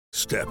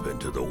Step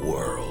into the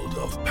world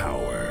of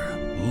power,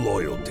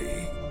 loyalty,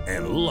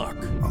 and luck.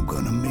 I'm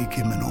gonna make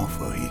him an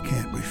offer he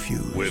can't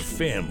refuse. With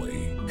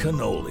family,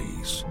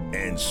 cannolis,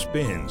 and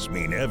spins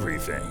mean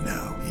everything.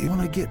 Now, you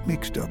wanna get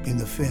mixed up in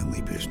the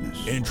family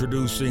business.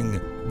 Introducing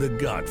The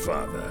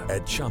Godfather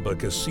at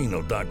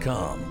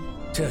ChumbaCasino.com.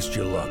 Test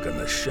your luck in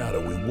the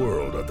shadowy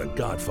world of The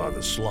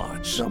Godfather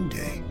slot.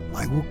 Someday,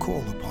 I will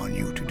call upon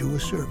you to do a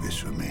service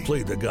for me.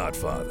 Play The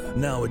Godfather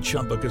now at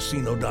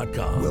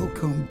ChumbaCasino.com.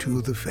 Welcome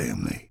to the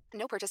family.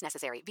 No purchase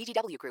necessary.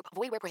 VGW Group.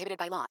 Void where prohibited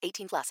by law.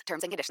 18 plus.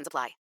 Terms and conditions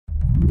apply.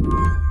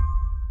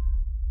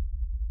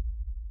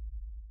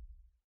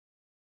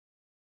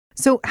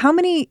 So how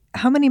many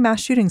mass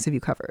shootings have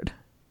you covered?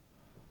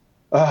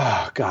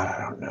 Oh, God,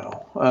 I don't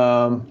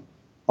know.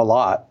 A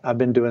lot. I've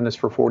been doing this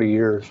for 40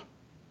 years.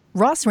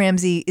 Ross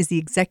Ramsey is the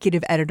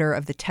executive editor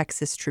of the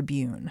Texas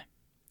Tribune.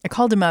 I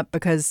called him up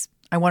because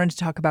I wanted to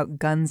talk about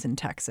guns in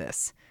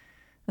Texas,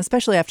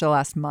 especially after the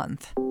last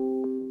month.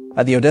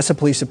 The Odessa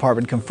Police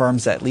Department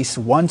confirms that at least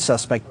one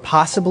suspect,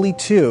 possibly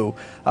two,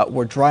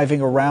 were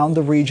driving around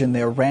the region.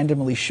 They're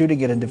randomly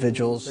shooting at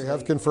individuals. They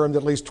have confirmed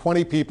at least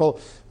 20 people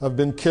have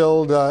been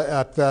killed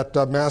at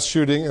that mass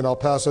shooting in El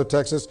Paso,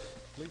 Texas.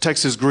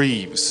 Texas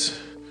grieves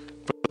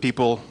for the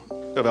people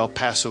of El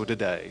Paso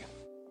today.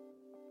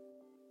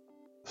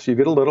 So you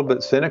get a little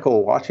bit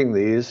cynical watching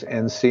these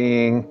and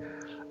seeing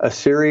a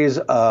series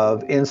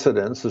of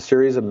incidents, a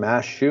series of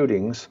mass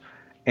shootings.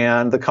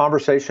 And the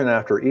conversation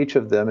after each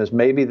of them is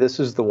maybe this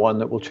is the one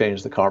that will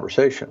change the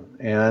conversation.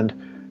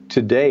 And to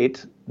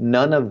date,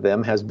 none of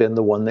them has been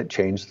the one that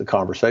changed the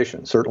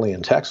conversation, certainly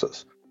in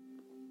Texas.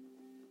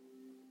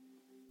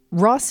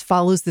 Ross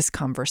follows this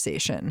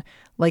conversation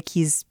like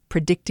he's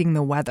predicting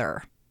the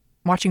weather,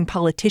 watching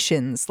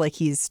politicians like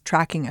he's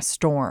tracking a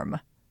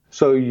storm.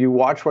 So you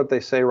watch what they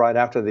say right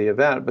after the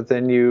event, but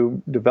then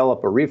you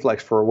develop a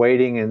reflex for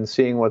waiting and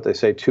seeing what they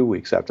say 2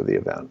 weeks after the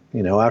event.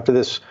 You know, after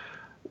this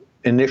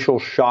initial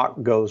shock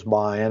goes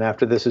by and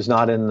after this is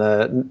not in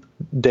the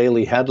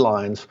daily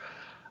headlines,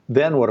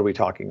 then what are we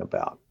talking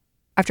about?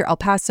 After El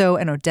Paso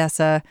and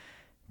Odessa,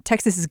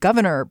 Texas's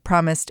governor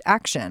promised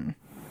action.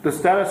 The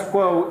status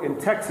quo in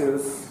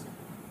Texas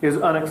is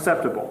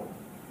unacceptable,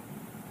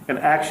 and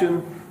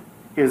action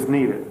is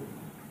needed.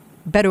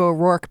 Beto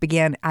O'Rourke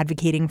began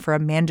advocating for a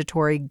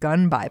mandatory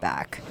gun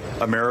buyback.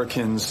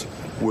 Americans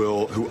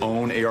who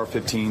own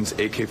AR-15s,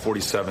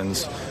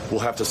 AK-47s, will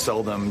have to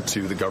sell them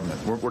to the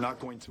government. We're not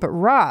going to. But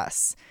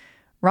Ross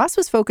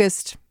was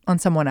focused on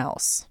someone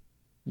else.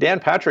 Dan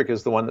Patrick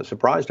is the one that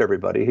surprised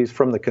everybody. He's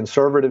from the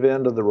conservative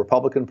end of the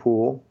Republican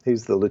pool.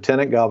 He's the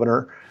lieutenant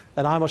governor.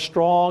 And I'm a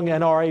strong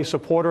NRA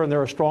supporter, and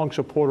they're a strong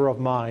supporter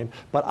of mine.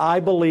 But I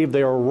believe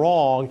they are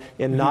wrong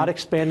in not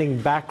expanding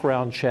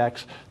background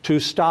checks to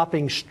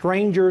stopping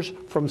strangers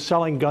from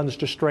selling guns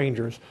to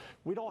strangers.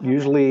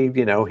 Usually,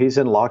 you know, he's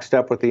in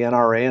lockstep with the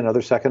NRA and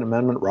other Second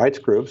Amendment rights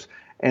groups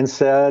and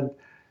said,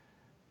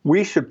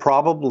 we should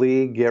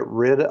probably get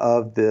rid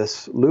of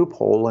this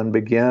loophole and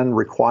begin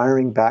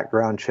requiring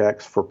background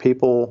checks for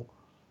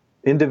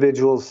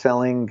individuals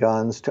selling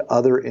guns to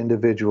other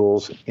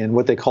individuals in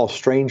what they call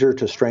stranger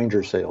to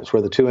stranger sales,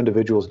 where the two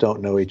individuals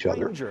don't know each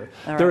other.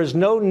 There is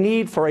no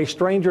need for a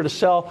stranger to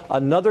sell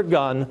another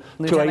gun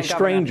to a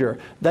stranger.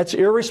 That's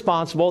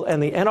irresponsible,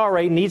 and the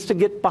NRA needs to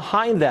get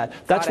behind that.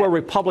 That's where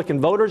Republican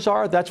voters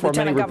are. That's where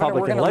many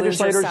Republican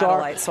legislators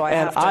are.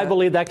 And I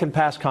believe that can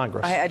pass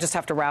Congress. I just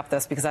have to wrap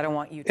this because I don't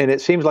want you to. And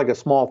it seems like a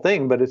small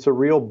thing, but it's a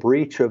real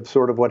breach of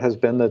sort of what has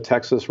been the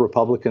Texas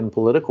Republican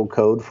political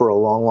code for a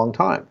long, long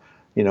time.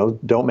 You know,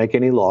 don't make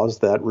any laws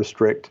that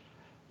restrict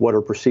what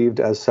are perceived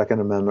as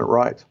Second Amendment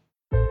rights.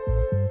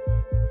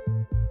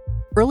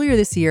 Earlier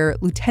this year,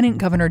 Lieutenant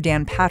Governor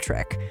Dan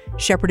Patrick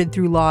shepherded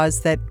through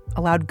laws that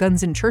allowed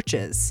guns in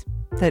churches,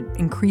 that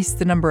increased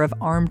the number of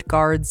armed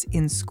guards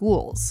in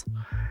schools.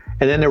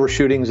 And then there were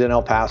shootings in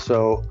El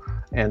Paso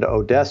and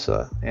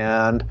Odessa,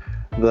 and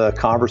the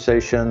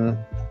conversation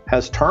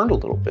has turned a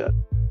little bit.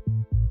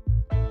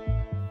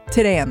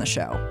 Today on the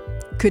show,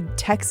 could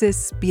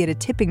Texas be at a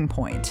tipping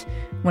point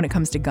when it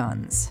comes to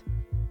guns?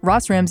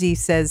 Ross Ramsey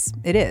says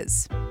it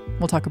is.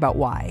 We'll talk about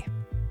why.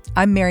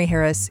 I'm Mary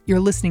Harris. You're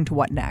listening to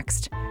What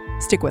Next?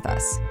 Stick with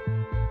us.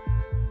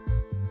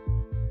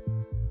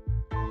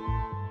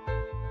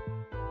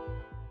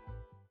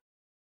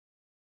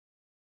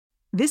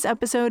 This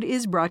episode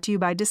is brought to you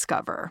by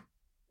Discover.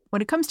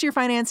 When it comes to your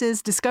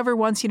finances, Discover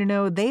wants you to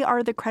know they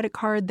are the credit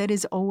card that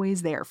is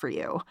always there for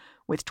you.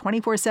 With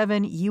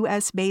 24/7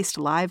 U.S.-based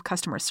live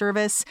customer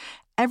service,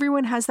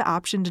 everyone has the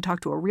option to talk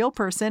to a real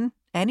person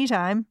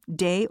anytime,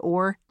 day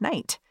or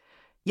night.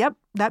 Yep,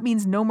 that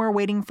means no more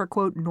waiting for,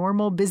 quote,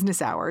 normal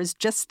business hours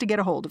just to get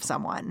a hold of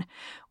someone.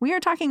 We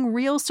are talking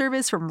real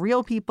service from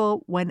real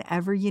people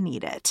whenever you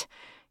need it.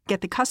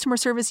 Get the customer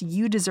service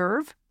you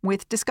deserve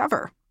with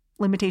Discover.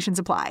 Limitations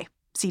apply.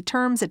 See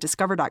terms at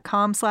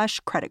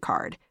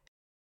discover.com/creditcard.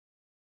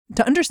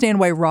 To understand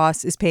why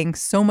Ross is paying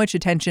so much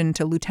attention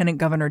to Lieutenant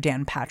Governor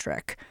Dan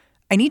Patrick,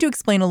 I need to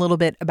explain a little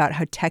bit about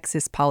how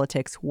Texas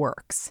politics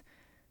works.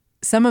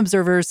 Some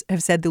observers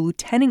have said the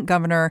lieutenant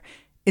governor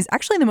is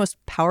actually the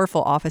most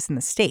powerful office in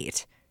the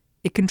state.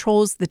 It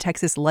controls the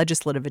Texas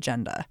legislative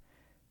agenda.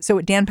 So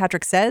what Dan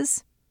Patrick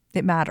says,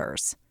 it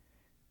matters.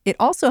 It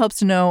also helps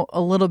to know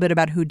a little bit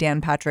about who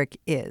Dan Patrick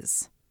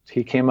is.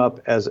 He came up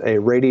as a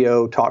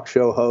radio talk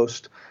show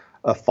host,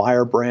 a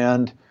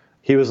firebrand.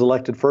 He was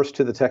elected first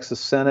to the Texas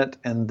Senate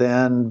and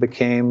then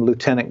became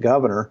lieutenant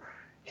governor.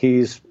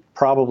 He's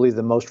probably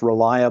the most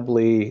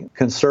reliably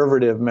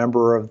conservative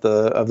member of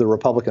the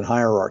Republican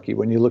hierarchy.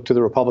 When you look to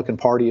the Republican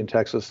Party in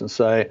Texas and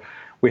say,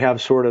 we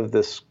have sort of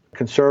this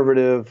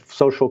conservative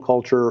social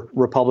culture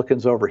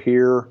Republicans over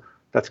here,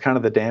 that's kind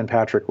of the Dan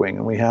Patrick wing.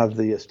 And we have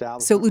the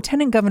established. So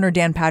Lieutenant Governor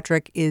Dan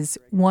Patrick is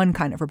one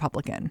kind of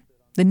Republican,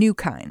 the new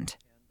kind.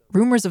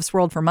 Rumors have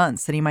swirled for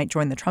months that he might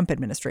join the Trump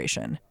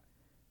administration.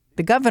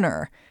 The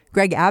governor,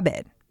 Greg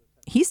Abbott,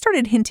 he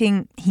started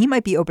hinting he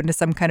might be open to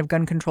some kind of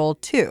gun control,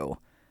 too.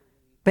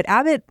 But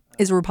Abbott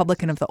is a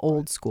Republican of the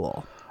old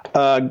school.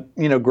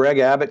 Greg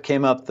Abbott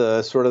came up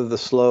the sort of the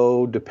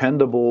slow,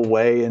 dependable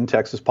way in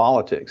Texas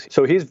politics.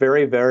 So he's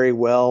very, very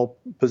well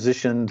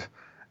positioned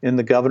in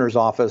the governor's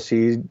office.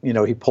 He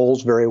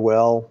polls very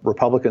well.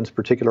 Republicans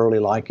particularly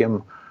like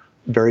him.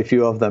 Very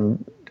few of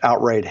them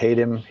outright hate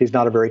him. He's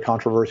not a very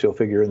controversial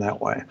figure in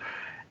that way.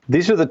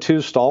 These are the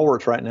two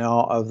stalwarts right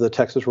now of the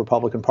Texas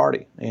Republican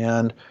Party.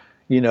 And,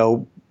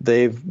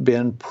 they've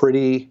been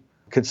pretty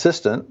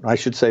consistent, I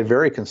should say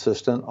very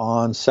consistent,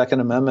 on Second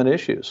Amendment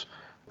issues.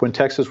 When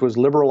Texas was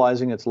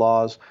liberalizing its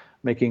laws,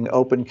 making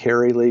open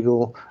carry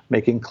legal,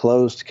 making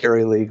closed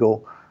carry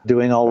legal,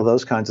 doing all of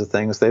those kinds of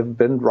things, they've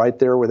been right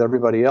there with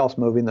everybody else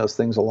moving those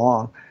things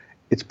along.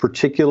 It's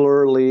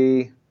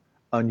particularly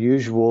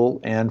unusual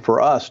and for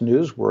us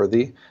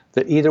newsworthy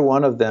that either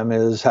one of them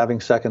is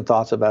having second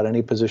thoughts about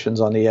any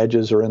positions on the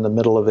edges or in the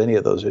middle of any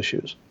of those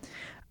issues.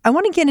 I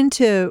want to get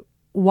into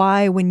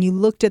why, when you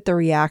looked at the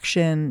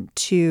reaction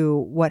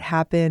to what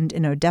happened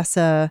in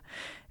Odessa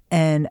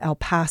and El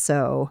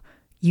Paso,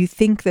 you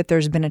think that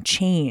there's been a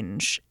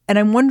change. And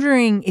I'm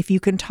wondering if you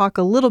can talk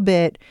a little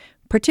bit,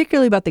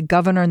 particularly about the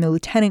governor and the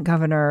lieutenant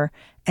governor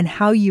and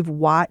how you've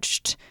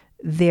watched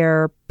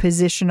their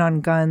position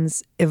on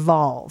guns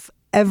evolve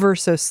ever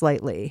so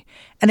slightly.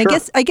 And sure.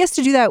 I guess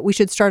to do that, we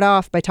should start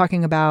off by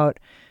talking about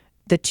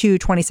the two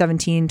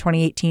 2017,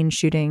 2018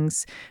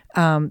 shootings,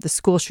 the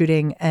school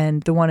shooting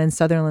and the one in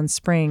Sutherland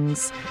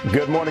Springs.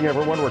 Good morning,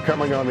 everyone. We're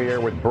coming on the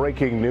air with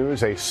breaking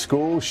news. A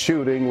school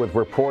shooting with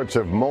reports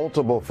of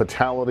multiple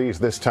fatalities,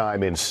 this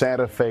time in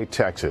Santa Fe,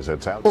 Texas.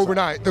 It's outside.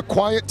 Overnight, the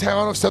quiet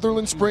town of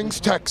Sutherland Springs,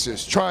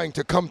 Texas, trying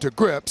to come to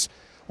grips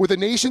with the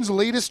nation's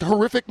latest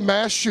horrific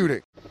mass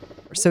shooting.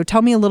 So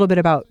tell me a little bit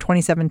about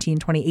 2017,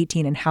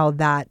 2018 and how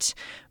that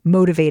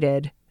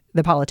motivated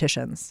the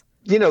politicians.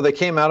 They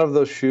came out of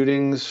those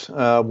shootings,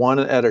 one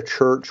at a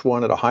church,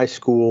 one at a high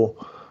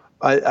school.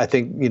 I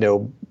think,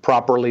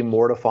 properly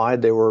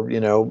mortified. They were,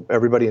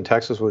 everybody in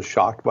Texas was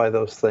shocked by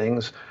those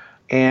things.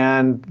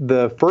 And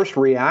the first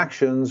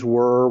reactions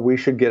were, we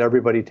should get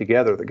everybody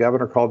together. The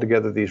governor called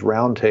together these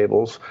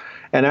roundtables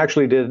and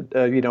actually did,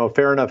 a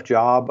fair enough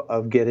job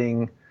of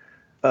getting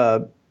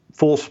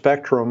full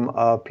spectrum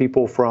of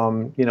people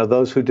from,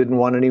 those who didn't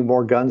want any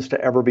more guns to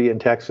ever be in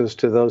Texas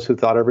to those who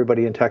thought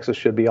everybody in Texas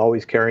should be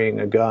always carrying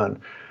a gun,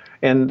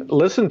 and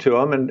listened to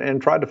them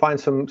and tried to find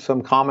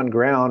some common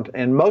ground.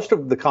 And most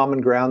of the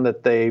common ground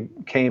that they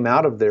came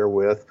out of there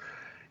with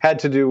had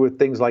to do with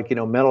things like,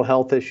 mental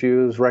health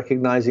issues,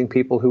 recognizing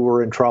people who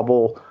were in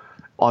trouble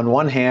on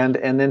one hand,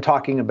 and then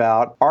talking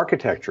about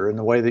architecture in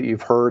the way that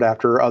you've heard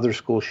after other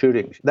school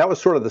shootings. That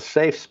was sort of the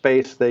safe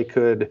space they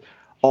could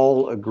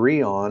all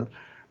agree on.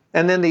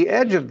 And then the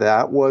edge of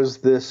that was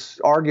this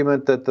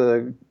argument that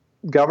the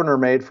governor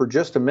made for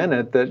just a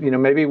minute that,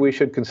 maybe we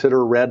should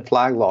consider red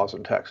flag laws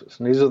in Texas.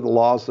 And these are the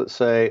laws that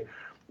say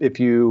if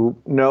you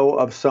know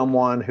of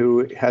someone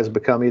who has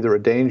become either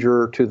a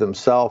danger to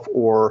themselves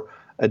or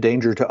a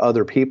danger to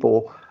other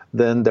people,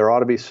 then there ought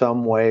to be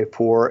some way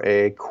for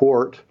a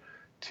court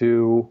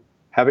to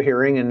have a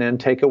hearing and then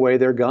take away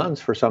their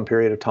guns for some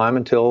period of time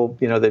until,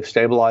 they've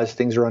stabilized,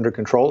 things are under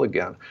control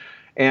again.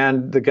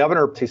 And the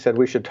governor, he said,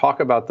 we should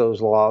talk about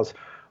those laws.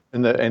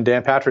 And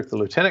Dan Patrick, the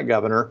lieutenant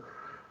governor,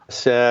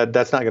 said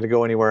that's not going to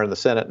go anywhere in the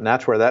Senate. And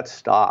that's where that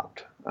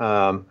stopped.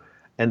 And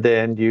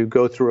then you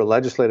go through a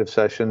legislative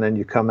session, then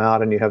you come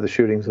out and you have the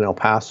shootings in El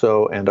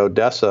Paso and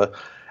Odessa.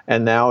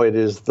 And now it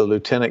is the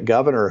lieutenant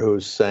governor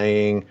who's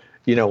saying,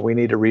 we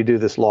need to redo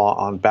this law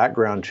on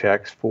background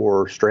checks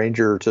for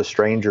stranger to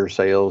stranger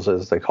sales,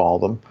 as they call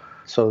them.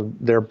 So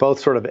they're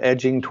both sort of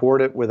edging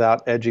toward it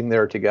without edging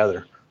there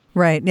together.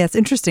 Right. Yeah, it's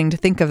interesting to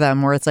think of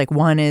them where it's like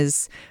one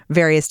is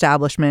very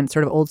establishment,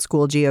 sort of old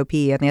school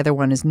GOP, and the other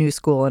one is new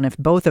school. And if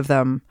both of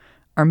them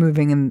are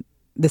moving in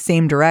the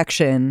same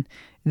direction,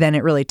 then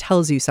it really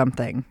tells you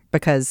something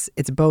because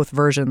it's both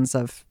versions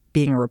of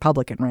being a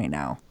Republican right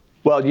now.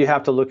 Well, you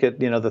have to look at,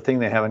 the thing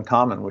they have in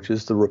common, which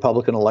is the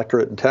Republican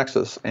electorate in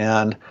Texas.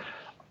 And,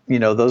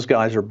 those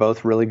guys are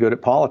both really good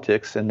at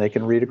politics and they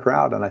can read a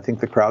crowd. And I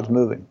think the crowd's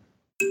moving.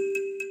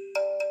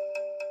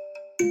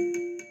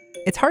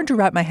 It's hard to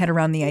wrap my head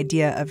around the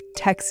idea of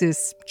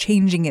Texas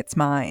changing its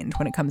mind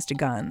when it comes to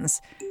guns.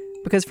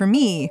 Because for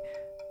me,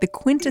 the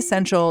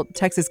quintessential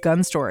Texas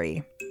gun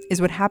story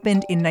is what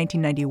happened in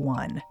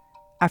 1991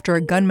 after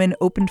a gunman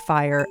opened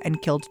fire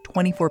and killed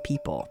 24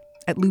 people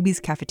at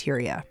Luby's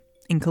Cafeteria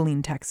in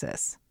Killeen,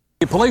 Texas.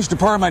 The police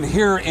department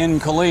here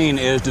in Killeen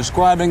is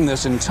describing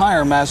this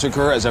entire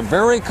massacre as a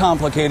very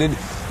complicated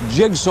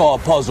jigsaw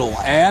puzzle,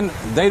 and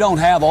they don't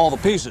have all the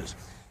pieces.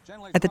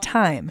 At the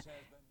time,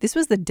 this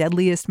was the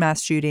deadliest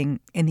mass shooting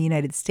in the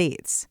United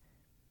States,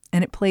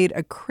 and it played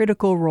a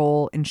critical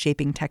role in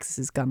shaping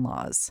Texas's gun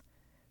laws.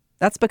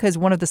 That's because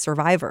one of the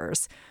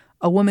survivors,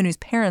 a woman whose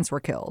parents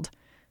were killed,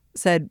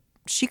 said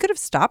she could have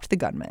stopped the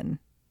gunman,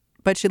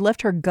 but she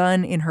left her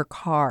gun in her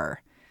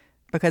car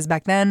because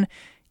back then,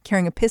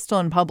 carrying a pistol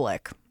in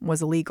public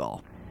was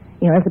illegal.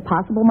 You know, is it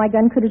possible my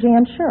gun could have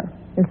jammed? Sure.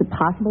 Is it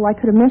possible I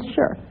could have missed?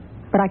 Sure.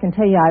 But I can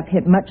tell you I've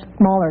hit much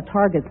smaller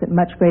targets at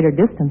much greater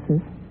distances.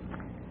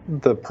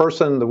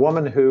 The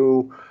woman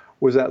who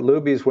was at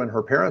Luby's when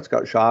her parents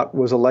got shot,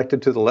 was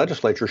elected to the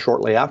legislature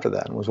shortly after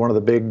that and was one of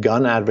the big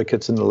gun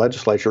advocates in the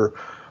legislature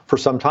for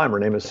some time. Her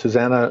name is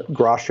Susanna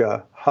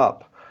Gracia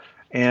Hupp.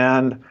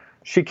 And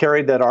she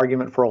carried that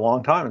argument for a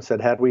long time and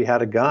said, had we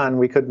had a gun,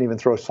 we couldn't even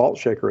throw a salt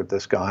shaker at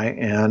this guy.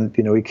 And,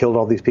 you know, he killed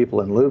all these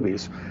people in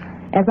Luby's.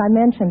 As I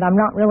mentioned, I'm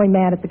not really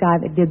mad at the guy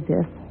that did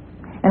this.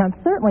 And I'm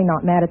certainly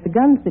not mad at the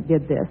guns that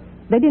did this.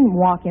 They didn't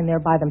walk in there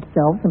by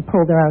themselves and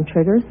pull their own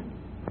triggers.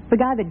 The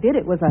guy that did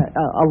it was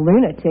a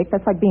lunatic.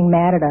 That's like being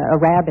mad at a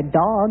rabid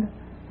dog.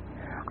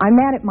 I'm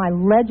mad at my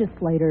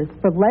legislators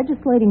for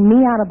legislating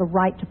me out of the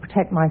right to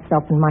protect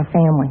myself and my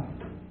family.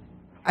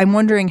 I'm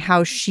wondering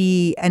how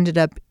she ended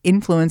up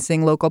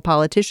influencing local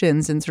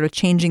politicians and sort of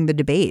changing the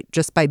debate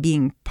just by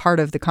being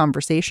part of the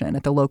conversation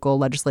at the local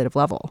legislative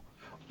level.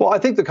 Well, I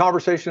think the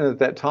conversation at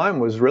that time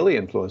was really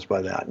influenced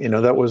by that. You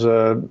know, that was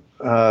a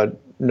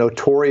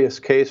notorious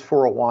case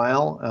for a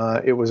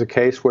while. It was a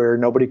case where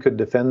nobody could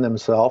defend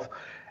themselves.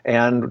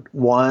 And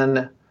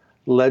one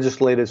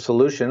legislative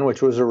solution,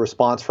 which was a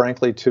response,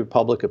 frankly, to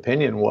public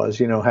opinion, was,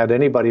 you know, had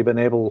anybody been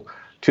able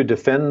to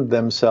defend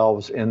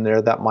themselves in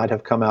there, that might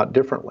have come out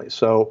differently.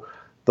 So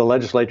the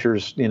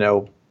legislature's, you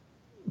know,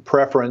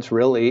 preference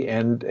really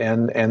and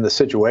the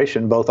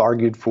situation both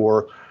argued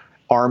for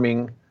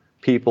arming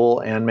people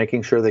and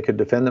making sure they could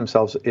defend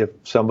themselves if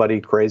somebody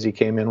crazy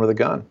came in with a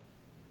gun.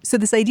 So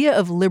this idea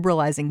of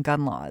liberalizing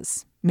gun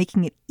laws,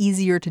 making it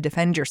easier to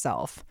defend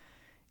yourself,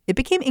 it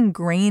became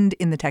ingrained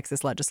in the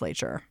Texas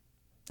legislature.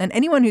 And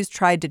anyone who's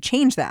tried to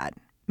change that,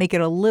 make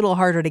it a little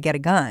harder to get a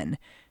gun,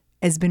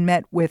 has been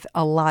met with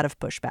a lot of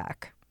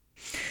pushback.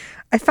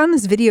 I found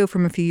this video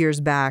from a few years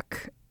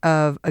back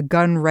of a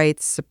gun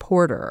rights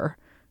supporter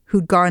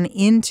who'd gone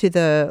into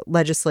the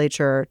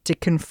legislature to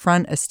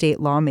confront a state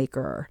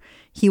lawmaker.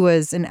 He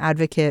was an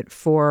advocate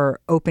for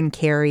open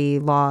carry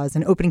laws,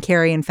 and open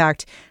carry, in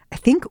fact, I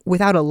think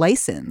without a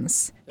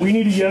license. We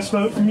need a yes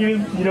vote from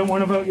you. You don't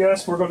want to vote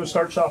yes, we're going to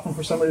start shopping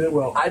for somebody that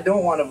will. I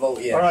don't want to vote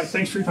yes. All right,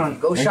 thanks for your time.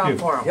 Go shop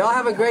for him. Y'all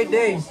have a great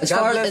day.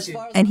 God bless you.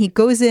 And he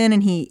goes in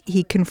and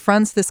he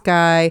confronts this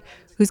guy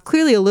who's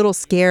clearly a little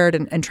scared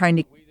and trying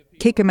to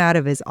kick him out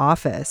of his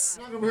office.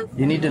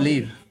 You need to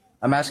leave.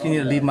 I'm asking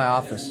you to leave my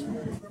office.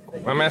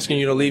 I'm asking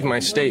you to leave my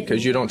state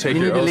because you don't take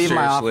your oath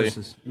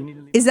seriously.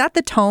 Is that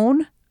the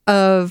tone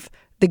of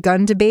the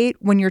gun debate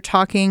when you're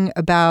talking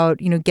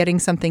about, you know, getting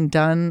something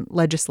done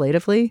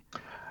legislatively?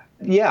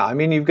 Yeah, I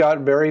mean, you've got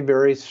very,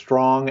 very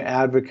strong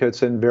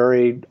advocates and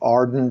very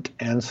ardent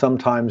and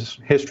sometimes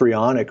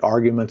histrionic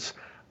arguments,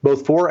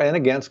 both for and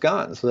against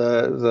guns.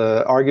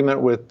 The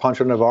argument with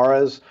Pancho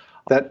Narvaez,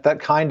 that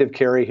kind of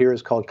carry here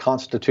is called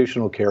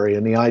constitutional carry.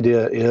 And the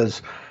idea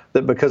is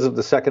that because of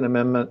the Second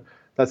Amendment,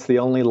 that's the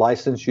only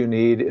license you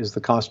need is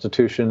the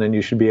Constitution, and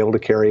you should be able to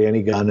carry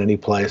any gun any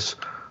place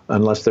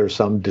unless there's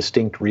some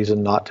distinct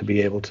reason not to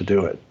be able to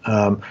do it.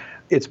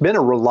 It's been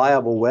a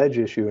reliable wedge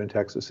issue in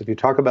Texas. If you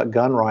talk about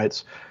gun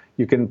rights,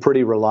 you can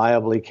pretty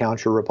reliably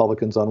count your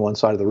Republicans on one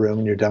side of the room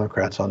and your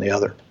Democrats on the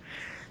other.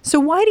 So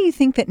why do you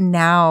think that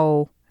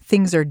now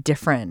things are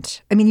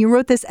different? I mean, you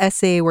wrote this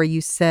essay where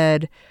you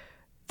said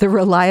the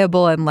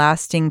reliable and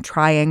lasting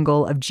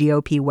triangle of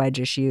GOP wedge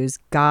issues,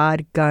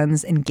 God,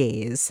 guns, and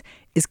gays,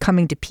 is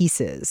coming to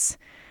pieces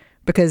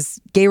because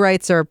gay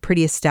rights are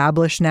pretty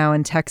established now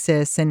in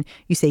Texas. And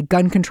you say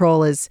gun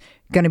control is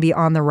going to be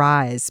on the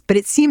rise. But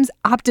it seems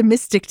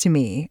optimistic to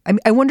me.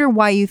 I wonder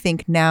why you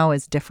think now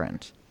is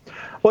different.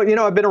 Well, you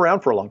know, I've been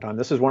around for a long time.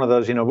 This is one of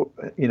those,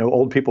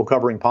 old people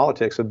covering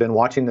politics have been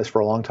watching this for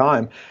a long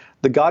time.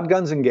 The God,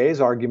 guns, and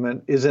gays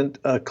argument isn't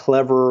a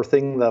clever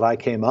thing that I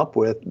came up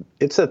with.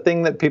 It's a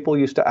thing that people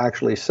used to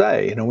actually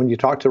say. You know, when you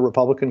talk to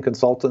Republican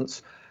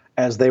consultants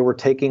as they were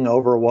taking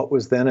over what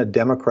was then a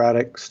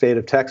Democratic state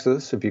of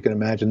Texas, if you can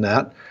imagine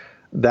that,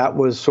 that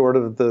was sort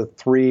of the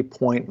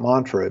 3-point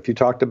mantra. If you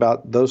talked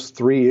about those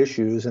three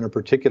issues in a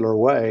particular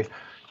way,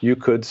 you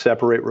could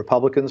separate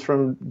Republicans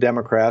from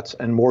Democrats,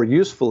 and more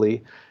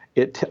usefully,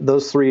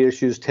 those three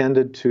issues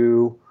tended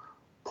to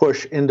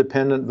push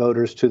independent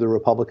voters to the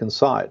Republican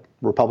side.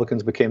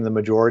 Republicans became the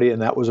majority,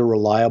 and that was a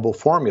reliable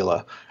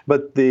formula.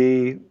 But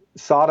the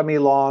sodomy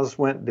laws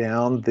went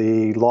down,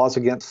 the laws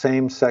against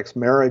same-sex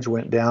marriage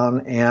went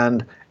down,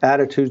 and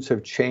attitudes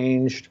have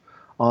changed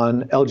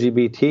on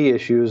LGBT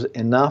issues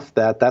enough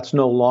that that's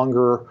no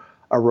longer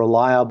a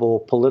reliable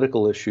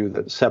political issue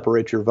that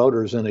separates your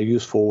voters in a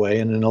useful way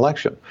in an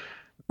election.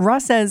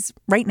 Ross says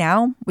right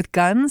now, with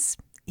guns,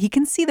 he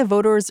can see the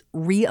voters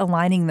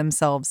realigning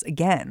themselves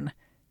again.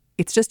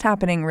 It's just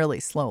happening really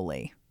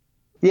slowly.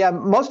 Yeah,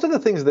 most of the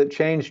things that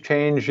change,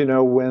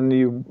 when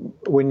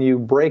you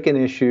break an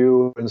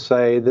issue and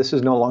say this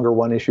is no longer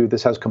one issue,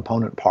 this has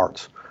component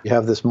parts. You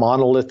have this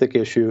monolithic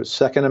issue,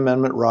 Second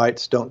Amendment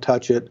rights, don't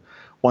touch it.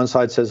 One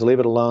side says leave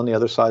it alone. The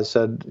other side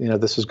said,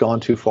 this has gone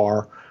too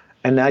far.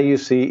 And now you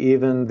see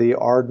even the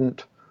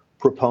ardent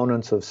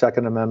proponents of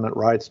Second Amendment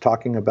rights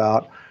talking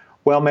about,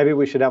 well, maybe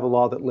we should have a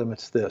law that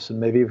limits this, and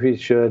maybe we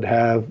should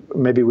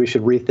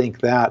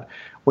rethink that.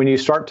 When you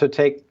start to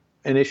take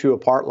an issue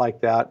apart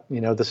like that,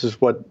 this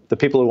is what the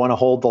people who want to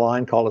hold the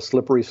line call a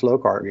slippery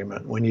slope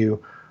argument. When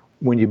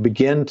you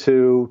begin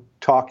to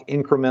talk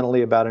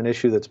incrementally about an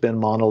issue that's been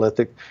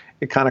monolithic,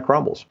 it kind of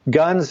crumbles.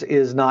 Guns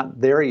is not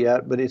there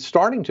yet, but it's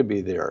starting to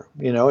be there.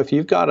 If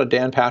you've got a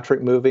Dan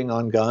Patrick moving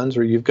on guns,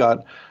 or you've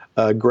got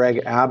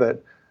Greg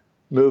Abbott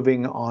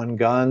moving on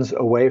guns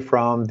away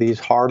from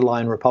these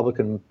hardline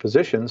Republican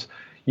positions,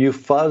 you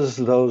fuzz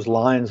those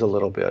lines a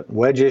little bit.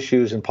 Wedge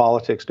issues in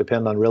politics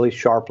depend on really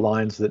sharp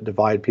lines that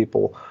divide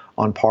people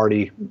on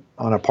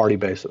a party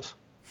basis.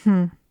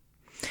 I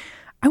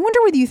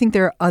wonder whether you think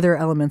there are other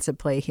elements at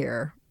play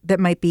here that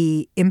might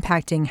be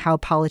impacting how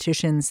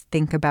politicians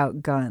think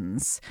about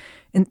guns,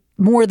 and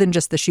more than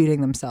just the shooting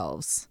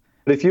themselves.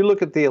 But if you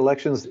look at the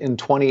elections in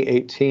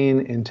 2018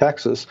 in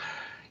Texas,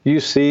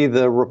 you see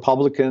the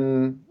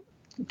Republican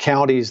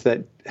counties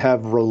that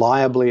have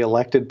reliably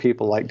elected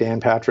people like Dan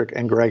Patrick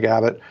and Greg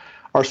Abbott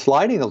are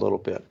sliding a little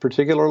bit,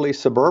 particularly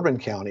suburban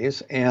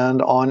counties.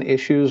 And on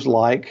issues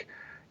like,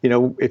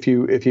 if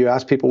you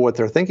ask people what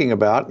they're thinking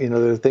about,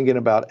 they're thinking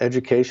about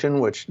education,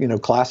 which,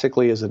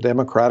 classically is a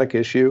Democratic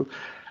issue.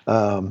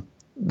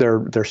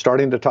 They're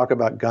starting to talk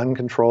about gun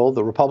control.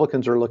 The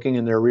Republicans are looking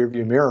in their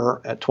rearview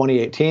mirror at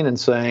 2018 and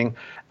saying,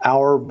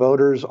 our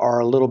voters are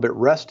a little bit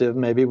restive.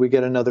 Maybe we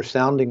get another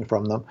sounding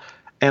from them.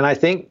 And I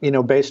think,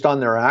 based on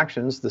their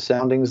actions, the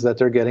soundings that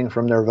they're getting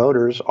from their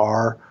voters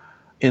are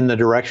in the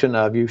direction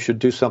of, you should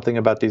do something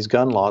about these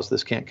gun laws.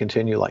 This can't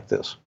continue like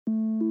this.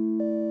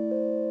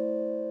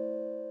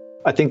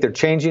 I think they're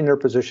changing their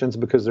positions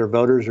because their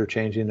voters are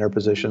changing their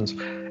positions.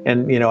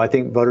 And, I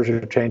think voters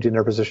are changing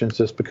their positions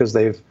just because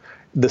the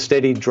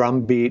steady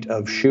drumbeat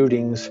of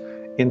shootings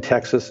in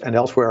Texas and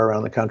elsewhere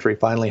around the country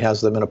finally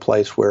has them in a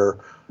place where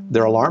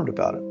they're alarmed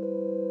about it.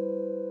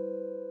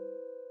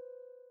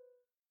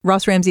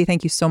 Ross Ramsey,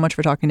 thank you so much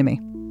for talking to me.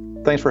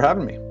 Thanks for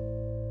having me.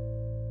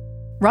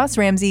 Ross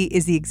Ramsey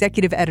is the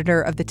executive editor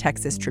of the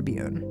Texas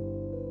Tribune.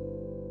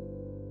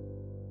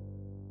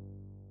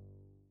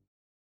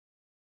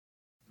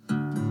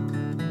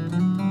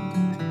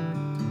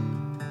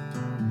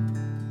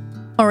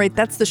 All right,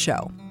 that's the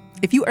show.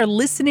 If you are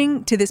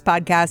listening to this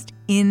podcast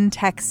in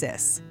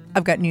Texas,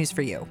 I've got news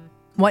for you.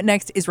 What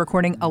Next is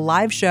recording a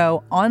live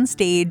show on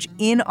stage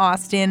in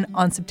Austin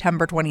on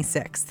September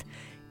 26th.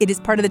 It is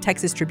part of the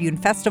Texas Tribune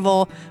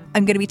Festival.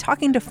 I'm going to be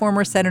talking to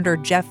former Senator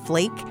Jeff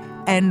Flake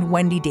and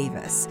Wendy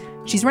Davis.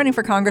 She's running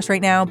for Congress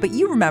right now, but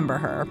you remember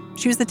her.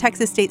 She was the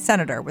Texas state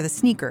senator with the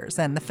sneakers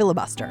and the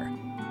filibuster.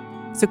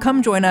 So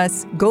come join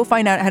us. Go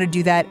find out how to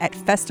do that at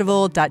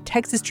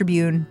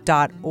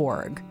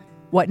festival.texastribune.org.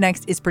 What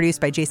Next is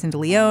produced by Jason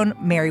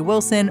DeLeon, Mary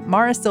Wilson,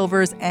 Mara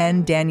Silvers,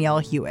 and Danielle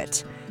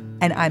Hewitt.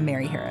 And I'm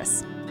Mary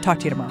Harris. Talk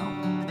to you tomorrow.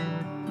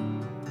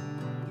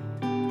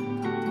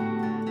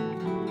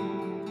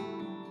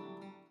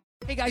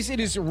 Hey guys, it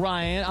is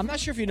Ryan. I'm not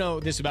sure if you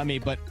know this about me,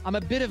 but I'm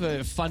a bit of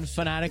a fun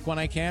fanatic when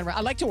I can. I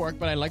like to work,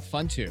 but I like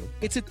fun too.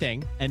 It's a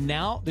thing. And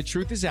now the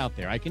truth is out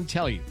there. I can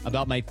tell you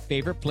about my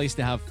favorite place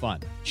to have fun.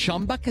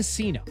 Chumba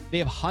Casino. They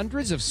have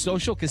hundreds of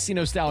social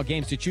casino style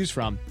games to choose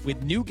from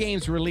with new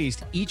games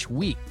released each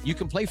week. You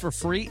can play for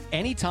free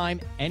anytime,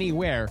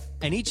 anywhere.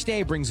 And each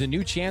day brings a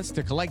new chance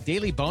to collect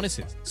daily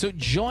bonuses. So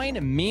join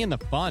me in the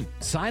fun.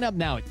 Sign up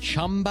now at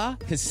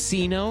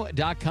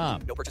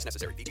ChumbaCasino.com. No purchase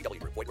necessary. VGW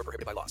Group. Void where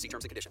prohibited by law. See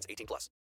terms and conditions. 18+.